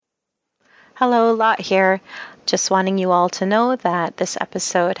Hello, Lot here. Just wanting you all to know that this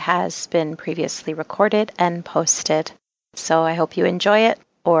episode has been previously recorded and posted. So I hope you enjoy it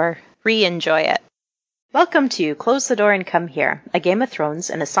or re-enjoy it. Welcome to Close the Door and Come Here, a Game of Thrones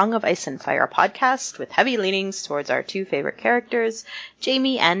and a Song of Ice and Fire podcast with heavy leanings towards our two favorite characters,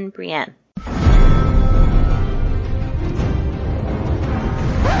 Jaime and Brienne.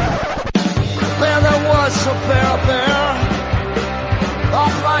 There was a bear there, all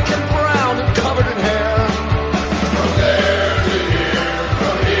black and brown and covered in hair. From there to here,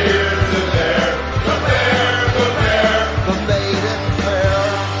 from here to there, the bear, the maiden fair.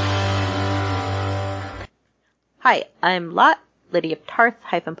 Hi, I'm Lot, Lady of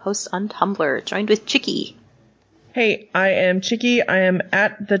Tarth-Post on Tumblr, joined with Chicky. Hey, I am Chicky. I am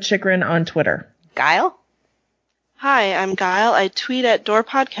at the Chikrin on Twitter. Guile. Hi, I'm Guile. I tweet at Door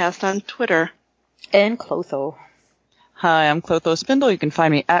Podcast on Twitter. And Clotho. Hi, I'm Clotho Spindle. You can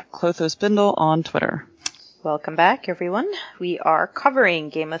find me at Clotho Spindle on Twitter. Welcome back, everyone. We are covering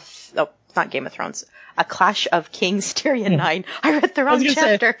not Game of Thrones, A Clash of Kings, Tyrion 9. I read the wrong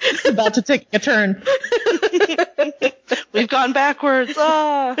chapter. It's about to take a turn. We've gone backwards.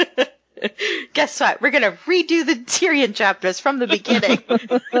 Guess what? We're going to redo the Tyrion chapters from the beginning.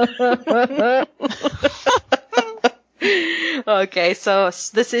 Okay, so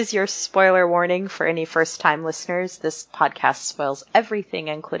this is your spoiler warning for any first-time listeners. This podcast spoils everything,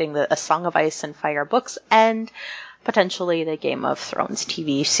 including A Song of Ice and Fire books and potentially the Game of Thrones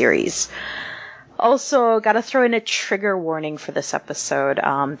TV series. Also, gotta throw in a trigger warning for this episode.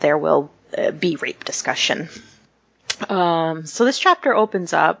 There will be rape discussion. So this chapter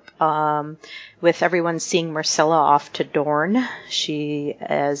opens up with everyone seeing Myrcella off to Dorne. She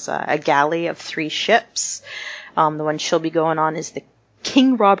is a galley of 3 ships. The one she'll be going on is the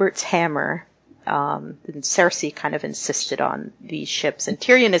King Robert's Hammer. And Cersei kind of insisted on these ships, and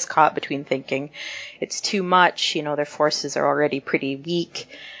Tyrion is caught between thinking it's too much, their forces are already pretty weak,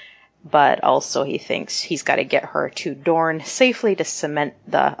 but also he thinks he's got to get her to Dorne safely to cement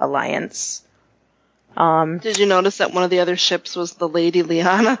the alliance. Did you notice that one of the other ships was the Lady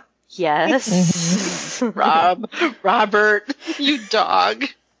Lyanna? Yes. Robert, you dog.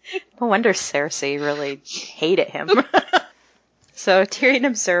 No wonder Cersei really hated him. So Tyrion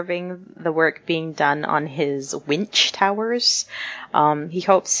observing the work being done on his winch towers. He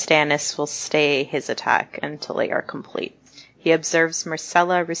hopes Stannis will stay his attack until they are complete. He observes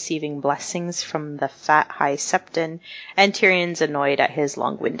Myrcella receiving blessings from the fat High Septon, and Tyrion's annoyed at his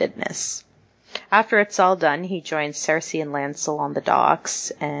long-windedness. After it's all done, he joins Cersei and Lancel on the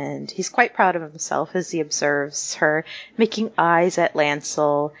docks, and he's quite proud of himself as he observes her making eyes at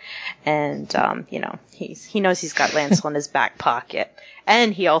Lancel, and, he knows he's got Lancel in his back pocket.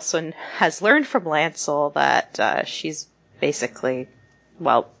 And he also has learned from Lancel that she's basically,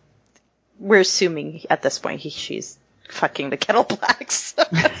 well, we're assuming at this point she's fucking the Kettle Blacks.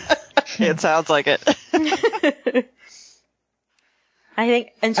 It sounds like it. I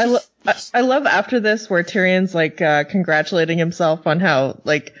think, and I love after this where Tyrion's congratulating himself on how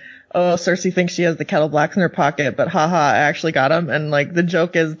Cersei thinks she has the Kettle Blacks in her pocket, but haha, I actually got them. And the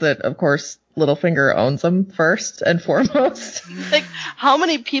joke is that of course Littlefinger owns them first and foremost. How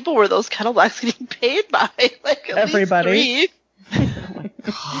many people were those Kettle Blacks getting paid by? Everybody. Oh my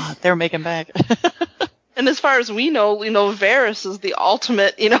god, they're making back. And as far as we know, Varys is the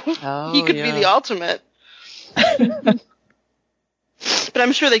ultimate. He could be the ultimate. But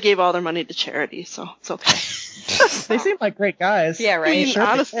I'm sure they gave all their money to charity, so it's okay. They seem like great guys. Yeah, right. Sure,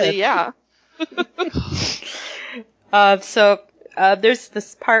 honestly, yeah. So there's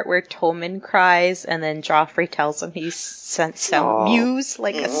this part where Tommen cries, and then Joffrey tells him he's sent some mews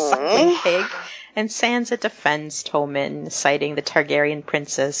like a suckling pig. And Sansa defends Tommen, citing the Targaryen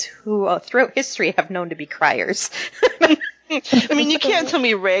princes, who throughout history have known to be criers. I mean, you can't tell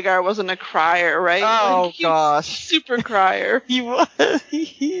me Rhaegar wasn't a crier, right? Oh, gosh. Super crier. He was.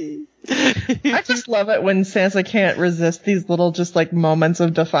 I just love it when Sansa can't resist these little moments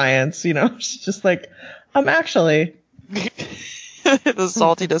of defiance, She's just I'm actually. The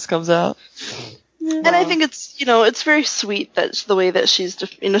saltiness comes out. And I think it's, it's very sweet that the way that she's,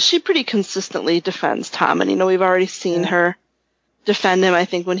 she pretty consistently defends Tom. And, we've already seen her defend him, I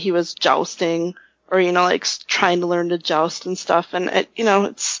think, when he was jousting. Or, trying to learn to joust and stuff. And,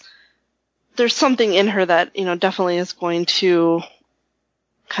 there's something in her that, definitely is going to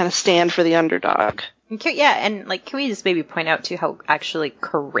kind of stand for the underdog. Yeah, and, can we just maybe point out, too, how actually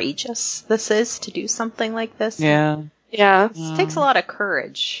courageous this is to do something like this? Yeah. Yeah. It takes a lot of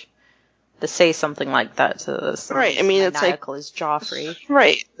courage. to say something like that to this. Right, I mean, it's like- maniacal as Joffrey.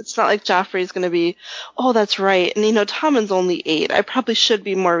 Right. It's not like Joffrey's going to be, oh, that's right. And, Tommen's only 8. I probably should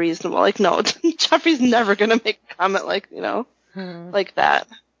be more reasonable. Like, no, Joffrey's never going to make a comment like, like that.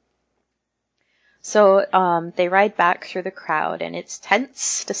 So they ride back through the crowd, and it's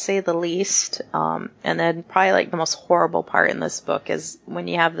tense, to say the least. And then probably like the most horrible part in this book is when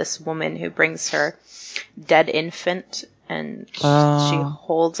you have this woman who brings her dead infant, and she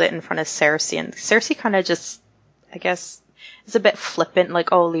holds it in front of Cersei, and Cersei kind of just, I guess, is a bit flippant,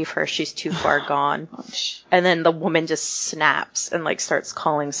 like, oh, leave her, she's too far gone. And then the woman just snaps and like starts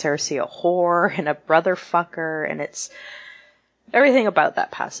calling Cersei a whore and a brother fucker, and it's... Everything about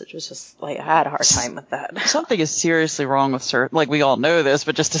that passage was just, like, I had a hard time with that. Something is seriously wrong with Cersei. Like, we all know this,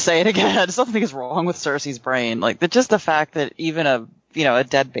 but just to say it again, something is wrong with Cersei's brain. Like, just the fact that even a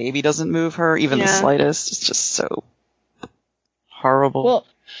dead baby doesn't move her, even the slightest, it's just so horrible. Well,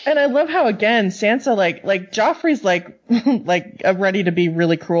 and I love how, again, Sansa, like Joffrey's, ready to be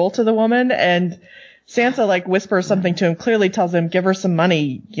really cruel to the woman, and Sansa, like, whispers something to him, clearly tells him, give her some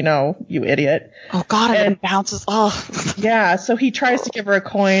money, you idiot. Oh, God, and it bounces off. Yeah, so he tries to give her a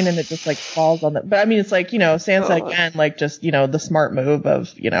coin, and it just, like, falls on the... But, I mean, it's like, Sansa, again, like, just, the smart move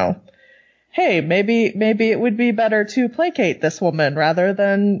of, hey, maybe it would be better to placate this woman rather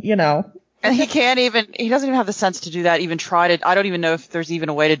than, And he doesn't even have the sense to do that, I don't even know if there's even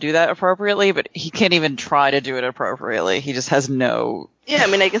a way to do that appropriately, but he can't even try to do it appropriately. He just has no... Yeah, I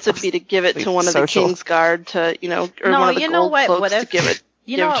mean, I guess it'd be to give it to one of the King's Guard to, or one of the gold cloaks to give it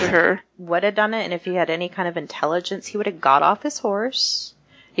to her. Would have done it, and if he had any kind of intelligence, he would have got off his horse.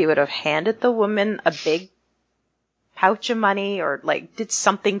 He would have handed the woman a big pouch of money, or, like, did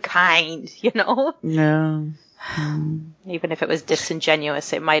something kind, No. Even if it was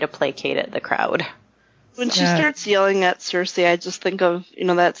disingenuous, it might have placated the crowd. When she starts yelling at Cersei, I just think of,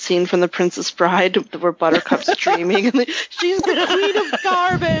 that scene from The Princess Bride where Buttercup's dreaming and she's the queen of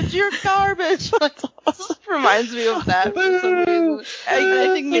garbage, you're garbage. Like, it just reminds me of that for some reason. I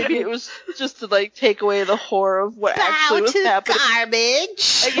think maybe it was just to, like, take away the horror of what actually was happening.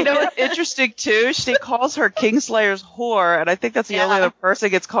 Garbage. And what's interesting, too? She calls her Kingslayer's whore, and I think that's the only other person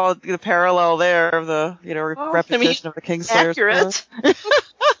gets called the parallel there of the, repetition of the Kingslayer's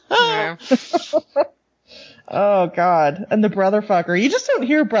whore. Oh, God. And the brother fucker. You just don't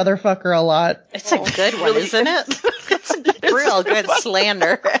hear brother fucker a lot. It's a good one, isn't it? It's a real good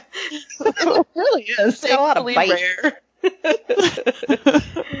slander. It really is. It's a lot of bite. Rare.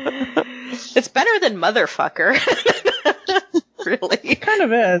 It's better than motherfucker. Really. It kind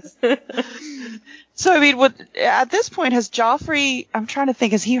of is. So, I mean, at this point, has Joffrey, I'm trying to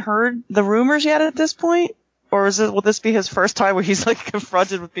think, has he heard the rumors yet at this point? Or will this be his first time where he's, like,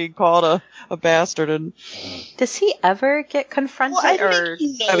 confronted with being called a bastard? And does he ever get confronted? I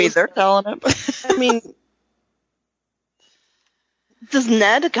mean, they're telling him. I mean, does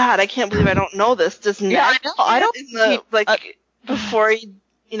Ned? God, I can't believe I don't know this. Does Ned? Yeah, I don't. Before he,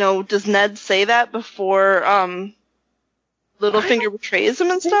 does Ned say that before Littlefinger betrays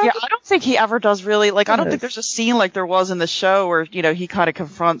him and stuff? Yeah, I don't think he ever does really. Like, I don't think there's a scene like there was in the show where, he kind of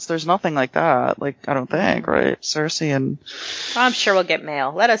confronts. There's nothing like that. Like, I don't think, right? Cersei and... I'm sure we'll get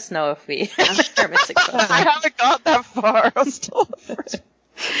mail. Let us know if we are missing something. I haven't got that far. I'm still...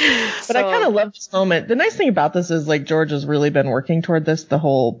 But I kind of love this moment. The nice thing about this is, like, George has really been working toward this the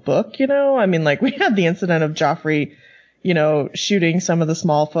whole book, I mean, like, we had the incident of Joffrey, shooting some of the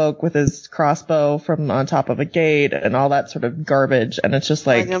small folk with his crossbow from on top of a gate and all that sort of garbage. And it's just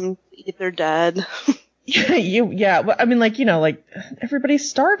like... They're dead. Yeah. I mean, like, like, everybody's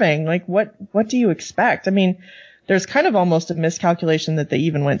starving. Like, what do you expect? I mean, there's kind of almost a miscalculation that they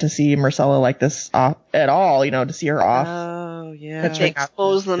even went to see Marcella like this off at all, to see her off. Oh, yeah. They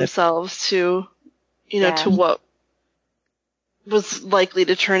expose themselves to, to what was likely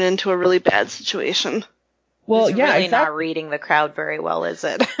to turn into a really bad situation. Well, it's really not reading the crowd very well, is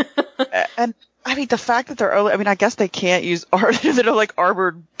it? And I mean, the fact that I guess they can't use they're like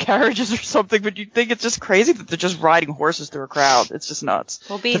armored carriages or something, but you'd think it's just crazy that they're just riding horses through a crowd. It's just nuts.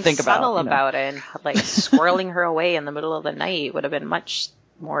 Well, being subtle about it and like swirling her away in the middle of the night would have been much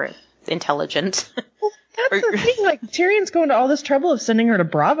more intelligent. Well, that's the thing. Like, Tyrion's going to all this trouble of sending her to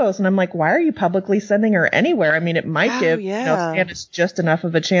Braavos, and I'm like, why are you publicly sending her anywhere? I mean, it might give Stannis just enough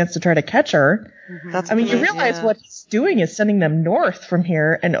of a chance to try to catch her. Mm-hmm. I mean, you realize what he's doing is sending them north from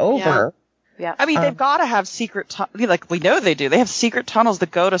here and over. Yeah. I mean, they've got to have secret, like, we know they do. They have secret tunnels that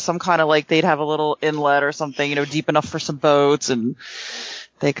go to some kind of, like, they'd have a little inlet or something, deep enough for some boats, and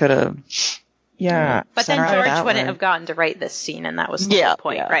they could have... Yeah. But then Center out George that wouldn't way. have gotten to write this scene, and that was the Yeah, whole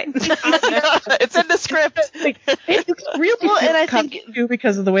point, yeah. right? It's in the script. It's really Well, and I cut think- too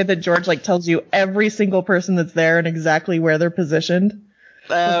because of the way that George like tells you every single person that's there and exactly where they're positioned.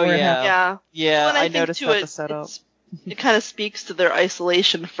 Oh Before it yeah. Yeah. Yeah, Well, and I think, noticed too, that the setup. it kind of speaks to their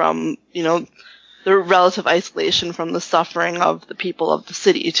isolation from, their relative isolation from the suffering of the people of the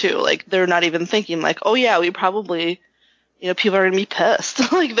city too. Like they're not even thinking like, oh yeah, we probably, people are gonna be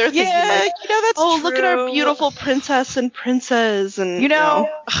pissed. Like they're thinking like, that's oh, look at our true. beautiful princess and princes, and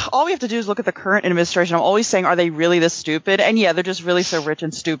all we have to do is look at the current administration. I'm always saying, are they really this stupid? And yeah, they're just really so rich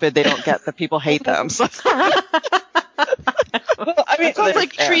and stupid they don't get that people hate them. So. Well, I mean, it sounds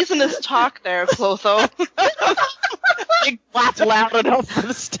like treasonous talk there, Clotho. Laugh loud enough for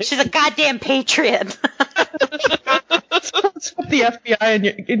the stage. She's a goddamn patriot. that's what the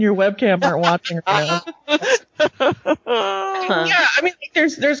FBI in your webcam aren't watching right now. Yeah, I mean, like,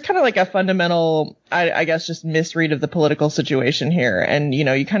 there's kind of like a fundamental, I guess, just misread of the political situation here, and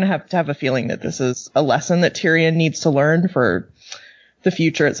you kind of have to have a feeling that this is a lesson that Tyrion needs to learn for the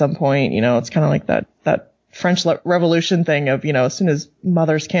future at some point. It's kind of like that French Revolution thing of, as soon as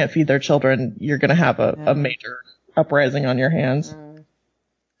mothers can't feed their children, you're going to have a major uprising on your hands.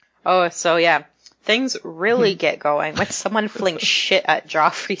 Oh, so yeah. Things really get going when someone flings shit at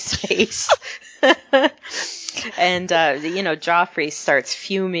Joffrey's face. And, Joffrey starts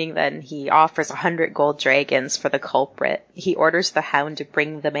fuming, then he offers 100 gold dragons for the culprit. He orders the Hound to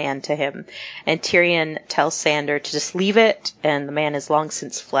bring the man to him, and Tyrion tells Sandor to just leave it, and the man has long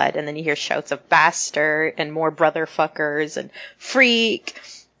since fled. And then you hear shouts of bastard, and more brother fuckers, and freak,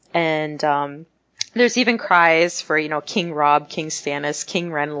 and, there's even cries for, King Robb, King Stannis, King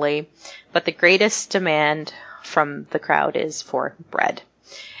Renly, but the greatest demand from the crowd is for bread.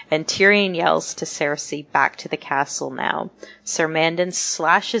 And Tyrion yells to Cersei back to the castle now. Sir Mandon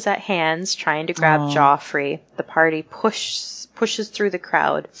slashes at hands, trying to grab Joffrey. The party pushes through the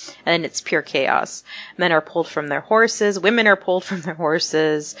crowd, and it's pure chaos. Men are pulled from their horses, women are pulled from their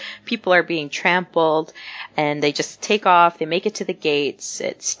horses, people are being trampled, and they just take off. They make it to the gates.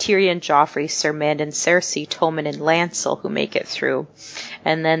 It's Tyrion, Joffrey, Sir Mandon, Cersei, Tommen, and Lancel who make it through.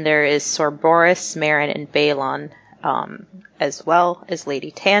 And then there is Sir Boris, Meryn, and Balon, as well as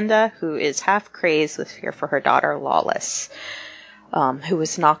Lady Tanda, who is half crazed with fear for her daughter Lawless, who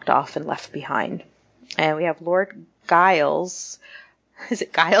was knocked off and left behind. And we have Lord Giles. Is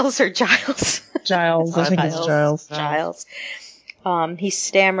it Giles or Giles? Giles, I think it's Giles. Giles. He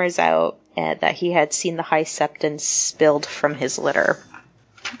stammers out that he had seen the High Septon spilled from his litter.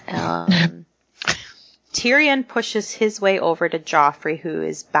 Tyrion pushes his way over to Joffrey, who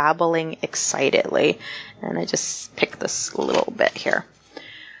is babbling excitedly. And I just picked this little bit here.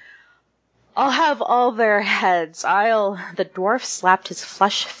 I'll have all their heads. The dwarf slapped his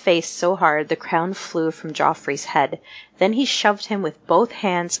flushed face so hard the crown flew from Joffrey's head. Then he shoved him with both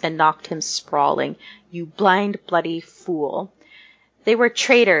hands and knocked him sprawling. You blind, bloody fool. They were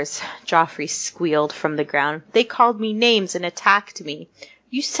traitors, Joffrey squealed from the ground. They called me names and attacked me.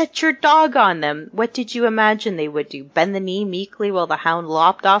 You set your dog on them. What did you imagine they would do? Bend the knee meekly while the Hound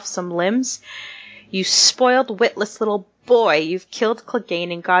lopped off some limbs? You spoiled, witless little boy. You've killed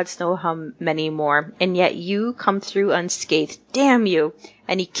Clegane and gods know how many more. And yet you come through unscathed. Damn you.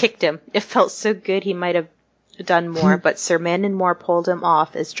 And he kicked him. It felt so good he might have done more, but Sir Mandon Moore pulled him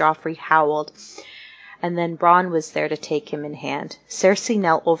off as Joffrey howled. And then Bronn was there to take him in hand. Cersei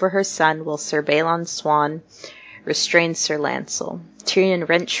knelt over her son while Sir Balon Swan restrained Sir Lancel. Tyrion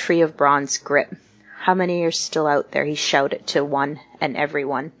wrenched free of Bronn's grip. How many are still out there? He shouted to one and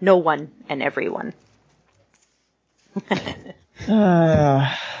everyone. No one and everyone. God.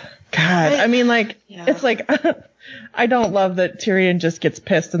 I mean, it's like, I don't love that Tyrion just gets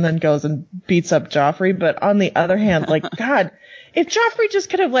pissed and then goes and beats up Joffrey, but on the other hand, God, if Joffrey just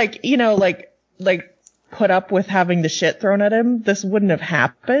could have, put up with having the shit thrown at him, this wouldn't have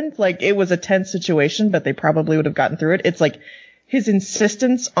happened. It was a tense situation, but they probably would have gotten through it. It's his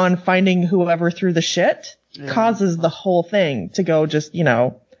insistence on finding whoever threw the shit causes the whole thing to go just,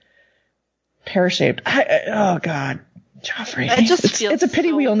 pear-shaped. Oh, God. Joffrey. It's a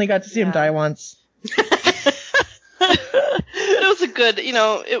pity we only got to see him die once. It was a good,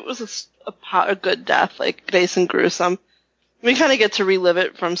 it was a good death, nice and gruesome. We kind of get to relive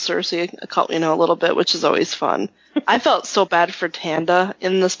it from Cersei, a little bit, which is always fun. I felt so bad for Tanda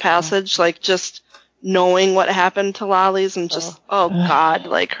in this passage, just knowing what happened to Lollies and just, God,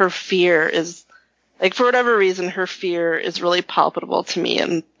 her fear is, for whatever reason, her fear is really palpable to me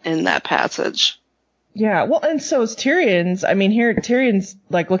in that passage. Yeah, well, and so is Tyrion's. I mean, here, Tyrion's,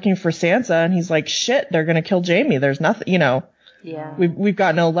 looking for Sansa, and he's like, shit, they're gonna kill Jaime. There's nothing, Yeah. We've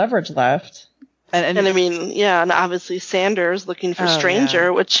got no leverage left. And I mean, yeah, and obviously Sanders looking for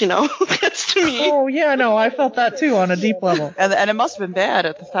Stranger, which, gets to me. Oh, yeah, no, I felt that too on a deep level. And it must have been bad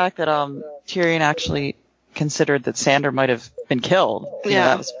at the fact that Tyrion actually considered that Sandor might have been killed.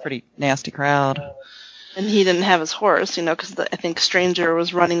 That was a pretty nasty crowd. And he didn't have his horse, because I think Stranger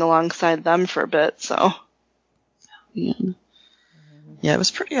was running alongside them for a bit, so. Yeah, it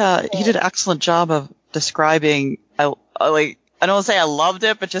was pretty, he did an excellent job of describing, I don't want to say I loved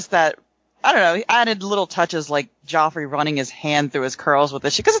it, but just that, I don't know, he added little touches like Joffrey running his hand through his curls with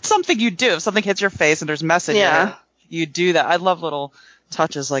this, because it's something you do. If something hits your face and there's message in it, you do that. I love little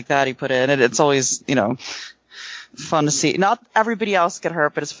touches like that he put in, and it's always, fun to see. Not everybody else get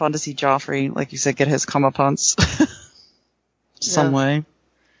hurt, but it's fun to see Joffrey, like you said, get his comeuppance some way.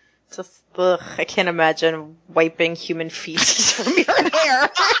 Just, I can't imagine wiping human feces from your hair.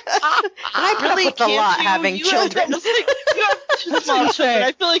 I really with a lot having children. I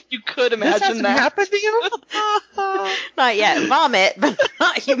feel like you could imagine this hasn't happened to you? Not yet. Vomit, but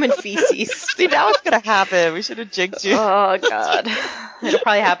not human feces. See, now it's gonna happen. We should have jigged you. Oh God, it'll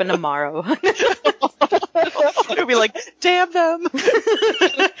probably happen tomorrow. It'll be like, damn them.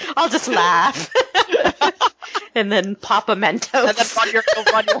 I'll just laugh. And then pop a Mentos. And then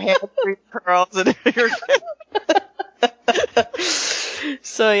run your hand through curls and your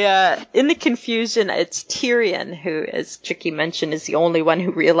So yeah, in the confusion, it's Tyrion who, as Tricky mentioned, is the only one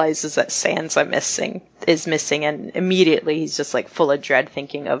who realizes that Sansa is missing, and immediately he's just like full of dread,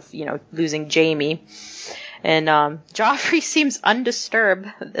 thinking of losing Jaime. And Joffrey seems undisturbed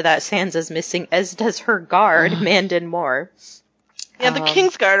that Sansa's missing, as does her guard, Mandon Moore. Yeah, the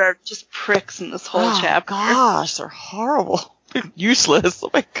Kingsguard are just pricks in this whole chapter. Gosh, they're horrible. Useless. Oh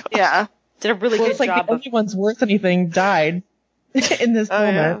my god. Yeah. Did a really good like job the only one's worth anything died in this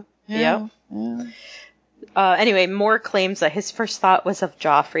moment. Yeah. Anyway, Moore claims that his first thought was of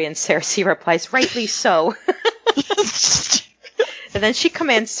Joffrey, and Cersei replies, rightly so. And then she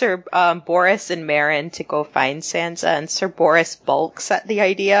commands Sir Boris and Meryn to go find Sansa, and Sir Boris balks at the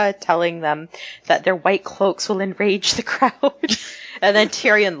idea, telling them that their white cloaks will enrage the crowd. And then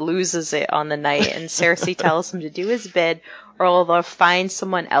Tyrion loses it on the night, and Cersei tells him to do his bid, or they'll find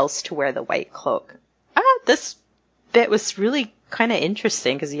someone else to wear the white cloak. This bit was really kind of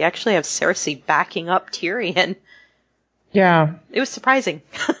interesting, because you actually have Cersei backing up Tyrion. Yeah. It was surprising.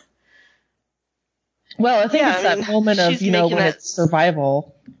 Well, I think it's that moment of, when it's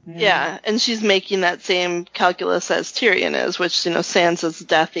survival. Yeah, and she's making that same calculus as Tyrion is, which, Sansa's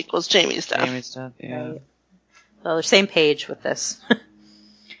death equals Jaime's death. Jaime's death, yeah. Right. Well, they're same page with this.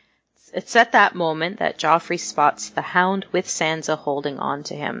 It's at that moment that Joffrey spots the Hound with Sansa holding on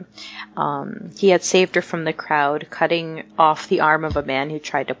to him. He had saved her from the crowd, cutting off the arm of a man who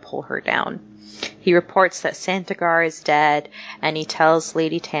tried to pull her down. He reports that Santagar is dead, and he tells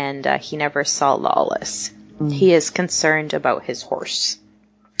Lady Tanda he never saw Lawless. He is concerned about his horse.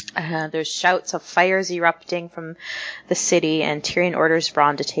 There's shouts of fires erupting from the city, and Tyrion orders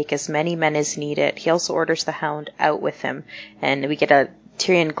Bronn to take as many men as needed. He also orders the Hound out with him, and we get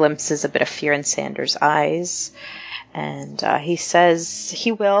Tyrion glimpses a bit of fear in Sandor's eyes. And he says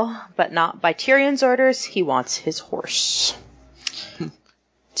he will, but not by Tyrion's orders. He wants his horse.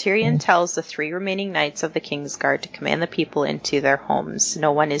 Tyrion tells the 3 remaining knights of the Kingsguard to command the people into their homes.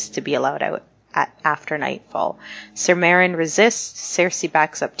 No one is to be allowed out after nightfall. Sir Meryn resists. Cersei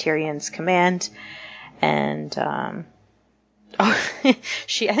backs up Tyrion's command. And, I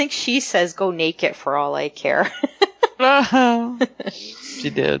think she says, go naked for all I care. She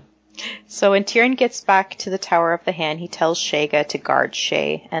did. So when Tyrion gets back to the Tower of the Hand, he tells Shaega to guard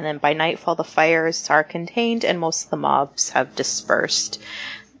Shay. And then by nightfall, the fires are contained and most of the mobs have dispersed.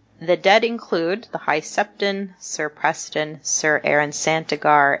 The dead include the High Septon, Sir Preston, Sir Aaron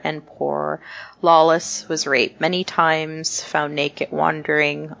Santagar, and poor Lawless was raped many times, found naked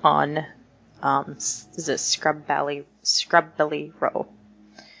wandering on Scrubbelly Row.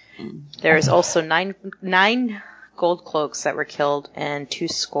 There is also nine gold cloaks that were killed and 2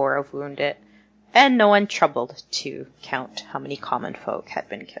 score of wounded, and no one troubled to count how many common folk had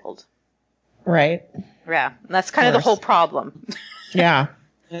been killed. Right. Yeah, that's kind of the whole problem. Yeah.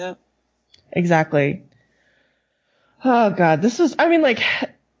 Yeah. Exactly. Oh god, this was,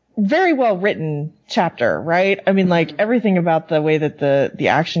 very well written chapter, right? Everything about the way that the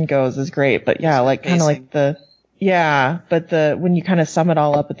action goes is great, but yeah, when you kind of sum it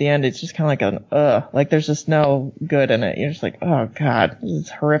all up at the end, it's just kind of like there's just no good in it. You're just like, oh god, this is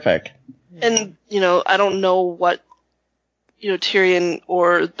horrific. And, I don't know what, Tyrion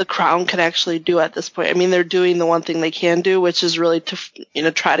or the Crown can actually do at this point. They're doing the one thing they can do, which is really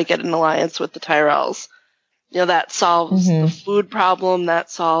to, try to get an alliance with the Tyrells. that solves Mhm. the food problem. That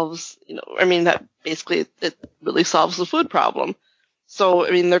solves, that basically it really solves the food problem. So,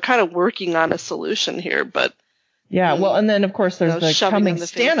 they're kind of working on a solution here, but Yeah, well, and then of course there's the shoving coming in the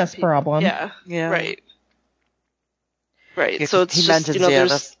face of Stannis people. problem. Yeah. Right. Yeah, So it's he just, mentions,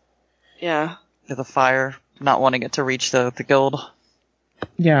 there's, the fire, not wanting it to reach the guild,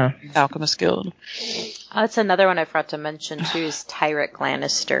 Yeah. Alchemist Guild. That's another one I forgot to mention too. Is Tyrek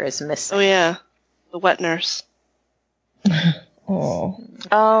Lannister is missing. Oh yeah, the wet nurse. Oh.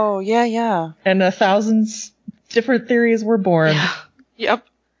 Oh, yeah. And 1,000 different theories were born. Yep.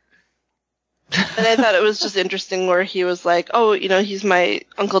 And I thought it was just interesting where he was like, oh, he's my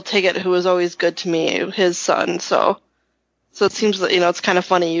Uncle Tigget who was always good to me, his son. So it seems that, it's kind of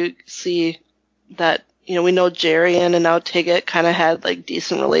funny. You see that, we know Jerian and now Tigget kind of had like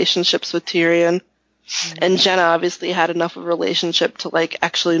decent relationships with Tyrion. Mm-hmm. And Jenna obviously had enough of a relationship to like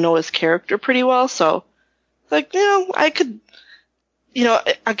actually know his character pretty well. So like, I could,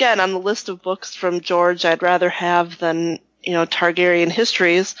 again, on the list of books from George I'd rather have than, Targaryen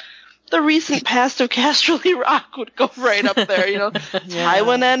histories, the recent past of Casterly Rock would go right up there,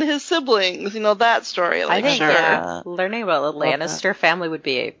 Tywin and his siblings, that story. Like, I think sure. Learning about the Lannister family would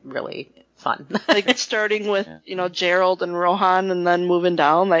be really fun. Like starting with, Gerald and Rohan and then moving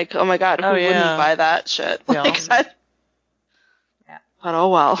down, like, oh my god, who wouldn't buy that shit? Yeah. Like, but oh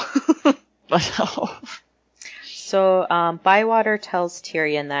well. So, Bywater tells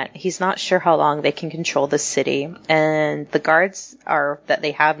Tyrion that he's not sure how long they can control the city, and the guards that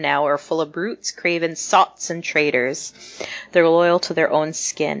they have now are full of brutes, cravens, sots, and traitors. They're loyal to their own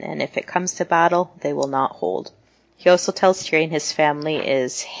skin, and if it comes to battle, they will not hold. He also tells Tyrion his family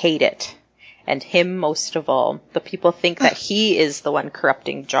is hated, and him most of all. The people think that he is the one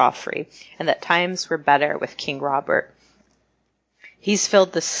corrupting Joffrey, and that times were better with King Robert. He's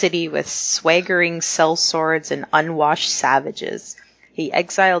filled the city with swaggering sellswords and unwashed savages. He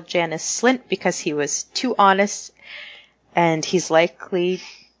exiled Janis Slynt because he was too honest, and he's likely,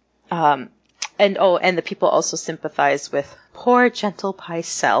 and the people also sympathize with poor gentle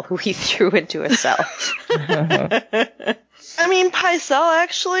Pycelle, who he threw into a cell. Pycelle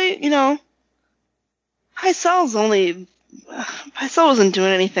actually, Pycelle wasn't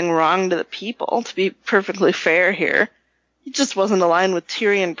doing anything wrong to the people, to be perfectly fair here. He just wasn't aligned with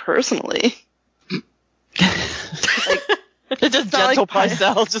Tyrion personally. It's just gentle like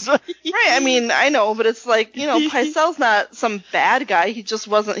Pycelle. Just right, I know, but it's like, Pycelle's not some bad guy. He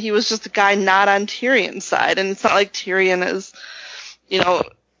was just a guy not on Tyrion's side, and it's not like Tyrion is,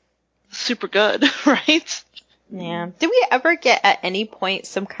 super good, right? Yeah. Did we ever get at any point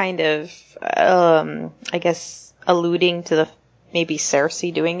some kind of, I guess, alluding to maybe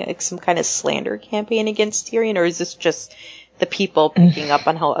Cersei doing like some kind of slander campaign against Tyrion, or is this just the people picking up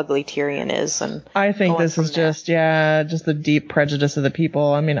on how ugly Tyrion is? And I think this is just the deep prejudice of the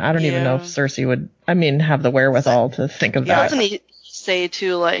people. I don't even know if Cersei would, have the wherewithal to think of that. Doesn't he say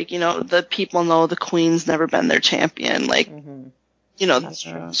too, like, the people know the queen's never been their champion, like,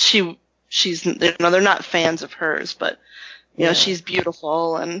 she's, they're not fans of hers, but, she's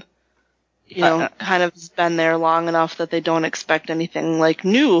beautiful and, kind of has been there long enough that they don't expect anything like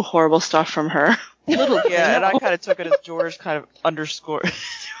new horrible stuff from her. And I kind of took it as George kind of underscore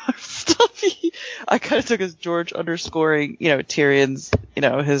stuffy. I kind of took it as George underscoring, Tyrion's,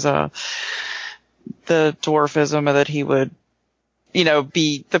 his the dwarfism, and that he would,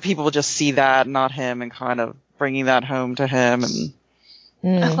 be the people would just see that, not him, and kind of bringing that home to him. And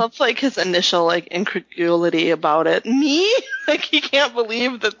I love like his initial like incredulity about it. Me? Like he can't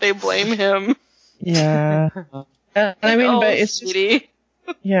believe that they blame him. Yeah. But it's just,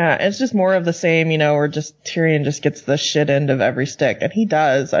 it's just more of the same, where just Tyrion just gets the shit end of every stick, and he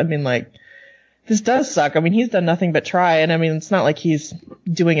does. This does suck. He's done nothing but try, and it's not like he's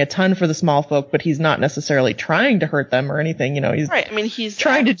doing a ton for the small folk, but he's not necessarily trying to hurt them or anything, He's right. He's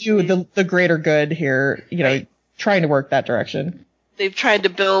trying to do the greater good here, trying to work that direction. They've tried to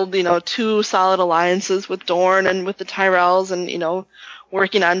build, 2 solid alliances with Dorne and with the Tyrells, and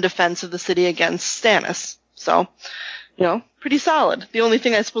working on defense of the city against Stannis. So, pretty solid. The only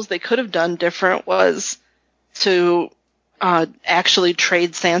thing I suppose they could have done different was to actually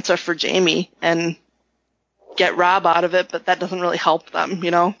trade Sansa for Jaime and get Robb out of it, but that doesn't really help them,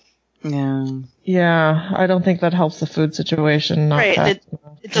 Yeah, I don't think that helps the food situation. Right,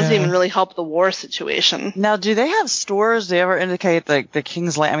 it doesn't even really help the war situation. Now, do they have stores? Do they ever indicate like the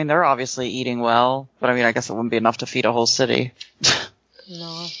King's Land? They're obviously eating well, but I guess it wouldn't be enough to feed a whole city.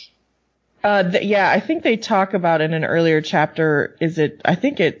 No. I think they talk about in an earlier chapter. I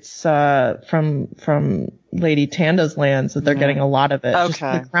think it's from Lady Tanda's lands that they're getting a lot of it. Okay. Just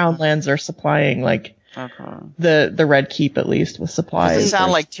the Crown lands are supplying like the Red Keep, at least, with supplies. It doesn't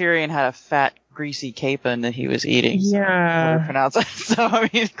sound like Tyrion had a fat, greasy capon that he was eating. Yeah. So, I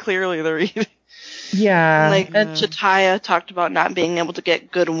mean, clearly they're eating. Yeah. And Chitaya talked about not being able to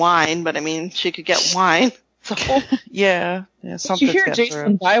get good wine, but I mean, she could get wine. So. Yeah. You hear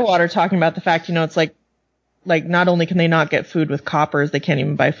Jason Bywater talking about the fact, it's like not only can they not get food with coppers, they can't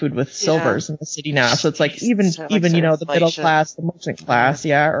even buy food with silvers in the city now. So it's like even the middle class, the merchant class,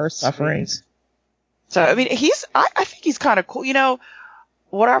 are suffering. So I mean, I think he's kind of cool.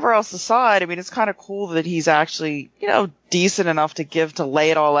 Whatever else aside, I mean, it's kind of cool that he's actually, decent enough to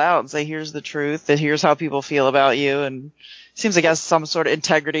lay it all out and say, here's the truth, that here's how people feel about you, and seems like he has some sort of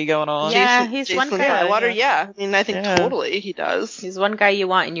integrity going on. Yeah, he's one guy. Bywater, I mean, I think totally he does. He's one guy you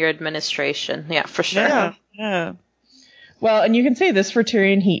want in your administration. Yeah, for sure. Yeah. Well, and you can say this for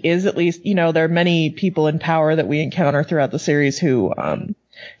Tyrion, he is at least, there are many people in power that we encounter throughout the series who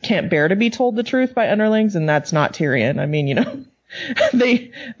can't bear to be told the truth by underlings, and that's not Tyrion. I mean,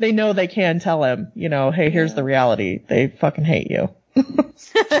 they know they can tell him, hey, here's the reality. They fucking hate you.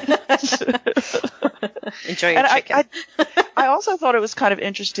 Enjoy your chicken. I also thought it was kind of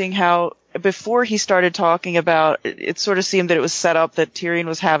interesting how before he started talking about it sort of seemed that it was set up that Tyrion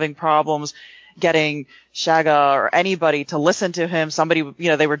was having problems getting Shagga or anybody to listen to him. Somebody,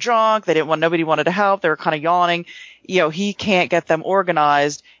 they were drunk. Nobody wanted to help. They were kind of yawning. He can't get them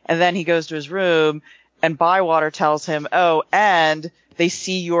organized. And then he goes to his room and Bywater tells him, oh, and they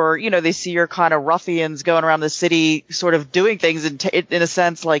see your kind of ruffians going around the city sort of doing things in a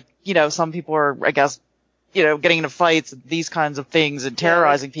sense like, some people are, I guess, getting into fights and these kinds of things and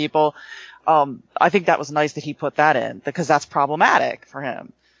terrorizing people. I think that was nice that he put that in because that's problematic for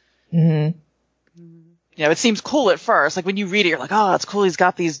him. Mm-hmm. It seems cool at first. Like when you read it, you're like, oh, that's cool. He's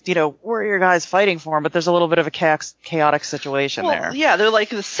got these, warrior guys fighting for him, but there's a little bit of a chaotic situation there. Yeah, they're like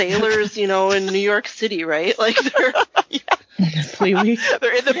the sailors, in New York City, right? Like they're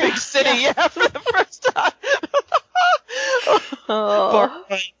they're in the big city, for the first time.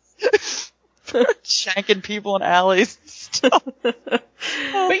 Shanking people in alleys and stuff. But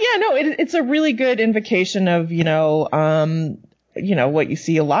it's a really good invocation of, what you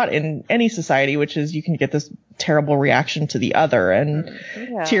see a lot in any society, which is you can get this terrible reaction to the other. And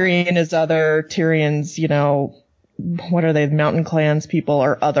Tyrion is other. Tyrion's, what are they? Mountain clans people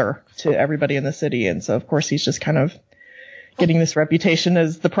are other to everybody in the city. And so, of course, he's just kind of getting this reputation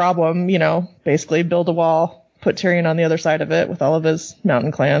as the problem, basically build a wall, put Tyrion on the other side of it with all of his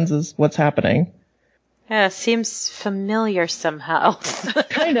mountain clans is what's happening. Yeah, seems familiar somehow.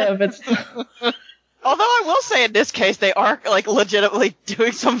 Kind of. It's... Although I will say in this case, they are, legitimately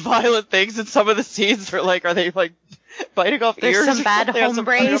doing some violent things in some of the scenes where, are they, biting off ears? There's some bad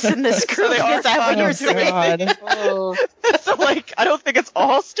hombres in this group. So is that what you're saying? Oh. So, I don't think it's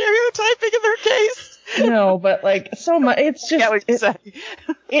all stereotyping in their case. No, but, so much, it's just... I get what you're saying.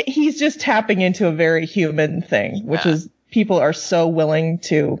 He's just tapping into a very human thing, which is people are so willing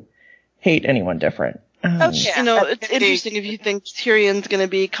to hate anyone different. It's interesting if you think Tyrion's going to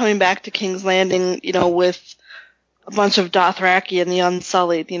be coming back to King's Landing, with a bunch of Dothraki and the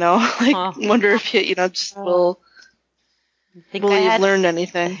Unsullied, wonder if he, will he learned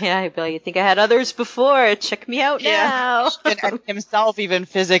anything. Yeah, Bill, you think I had others before? Check me out now. And himself even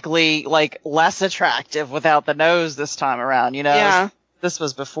physically, less attractive without the nose this time around, Yeah. This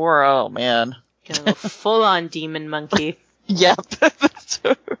was before, oh man. Full-on demon monkey. Yep.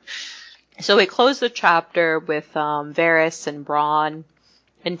 So we close the chapter with Varys and Bronn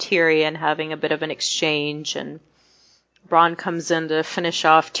and Tyrion having a bit of an exchange, and Bronn comes in to finish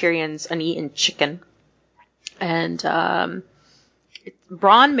off Tyrion's uneaten chicken. And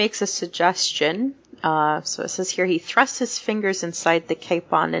Bronn makes a suggestion. So it says here, he thrust his fingers inside the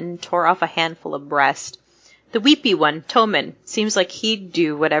capon and tore off a handful of breast. The weepy one, Tommen, seems like he'd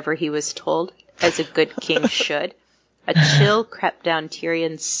do whatever he was told, as a good king should. A chill crept down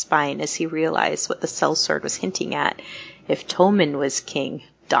Tyrion's spine as he realized what the sellsword was hinting at. If Tommen was king, ...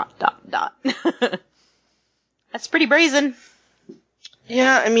 That's pretty brazen.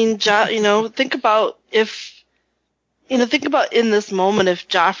 Yeah, I mean, think about in this moment if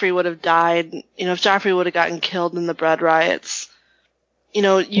Joffrey would have died, if Joffrey would have gotten killed in the bread riots,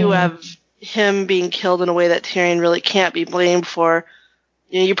 you have him being killed in a way that Tyrion really can't be blamed for.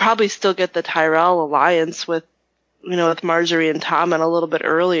 You probably still get the Tyrell alliance with Marjorie and Tommen a little bit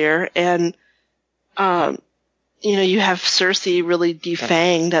earlier. And, you have Cersei really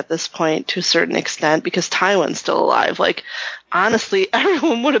defanged at this point to a certain extent because Tywin's still alive. Honestly,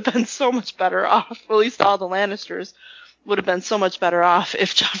 everyone would have been so much better off, at least all the Lannisters would have been so much better off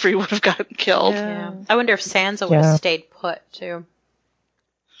if Joffrey would have gotten killed. Yeah. I wonder if Sansa would have stayed put, too.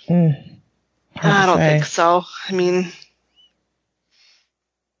 I don't think so. I mean,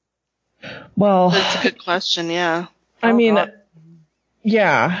 well, that's a good question. Yeah. I mean,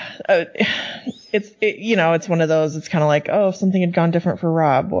 yeah, it's one of those. It's kind of like, oh, if something had gone different for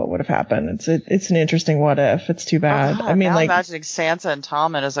Rob, what would have happened? It's an interesting what if. It's too bad. God, I mean, now like imagining Sansa and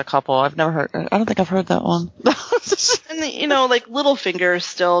Tommen as a couple. I've never heard. I don't think I've heard that one. And like Littlefinger is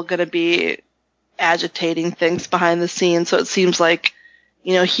still going to be agitating things behind the scenes, so it seems like,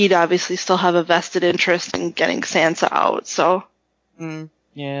 he'd obviously still have a vested interest in getting Sansa out. So.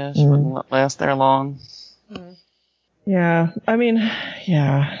 Yeah, she wouldn't last there long. Yeah, I mean,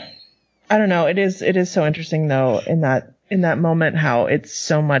 yeah. I don't know. It is so interesting though in that moment how it's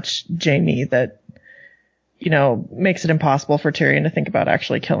so much Jaime that makes it impossible for Tyrion to think about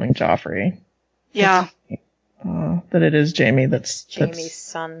actually killing Joffrey. Yeah. That it is Jaime that's Jaime's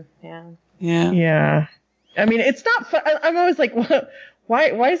son. Yeah. Yeah. Yeah. I mean, it's not fun. I'm always like,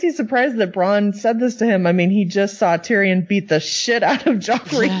 why is he surprised that Bronn said this to him? I mean, he just saw Tyrion beat the shit out of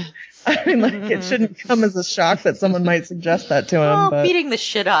Joffrey. I mean, like, it shouldn't come as a shock that someone might suggest that to him. Well, but beating the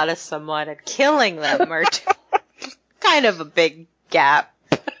shit out of someone and killing them are kind of a big gap.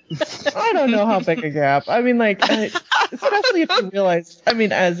 I don't know how big a gap. I mean, like, especially if you realize, I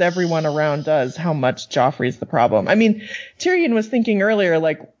mean, as everyone around does, how much Joffrey's the problem. I mean, Tyrion was thinking earlier,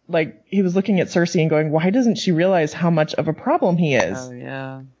 like he was looking at Cersei and going, why doesn't she realize how much of a problem he is? Oh,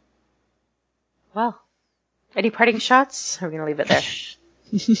 yeah. Well, any parting shots? Or are we going to leave it there?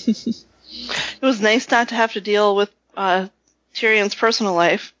 It was nice not to have to deal with Tyrion's personal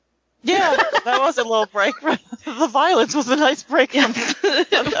life. Yeah, that was a little break. The violence was a nice break. Yeah.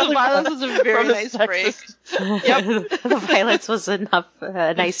 The violence was a very nice break. Yep. The violence was a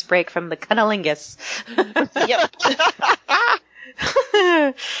nice break from the cunnilingus. Yep.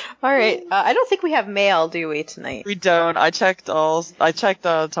 All right. I don't think we have mail, do we, tonight? We don't. I checked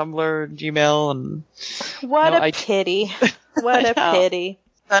Tumblr, Gmail, and what a pity. What a pity.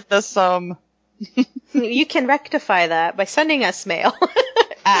 Send us some. You can rectify that by sending us mail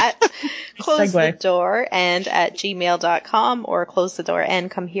at closethedoor@gmail.com or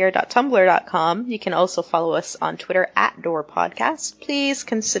closethedoorandcomehere.tumblr.com. You can also follow us on Twitter @DoorPodcast. Please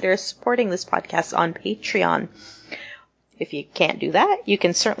consider supporting this podcast on Patreon. If you can't do that, you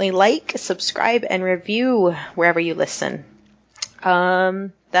can certainly like, subscribe, and review wherever you listen.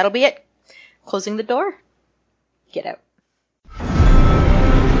 That'll be it. Closing the door. Get out.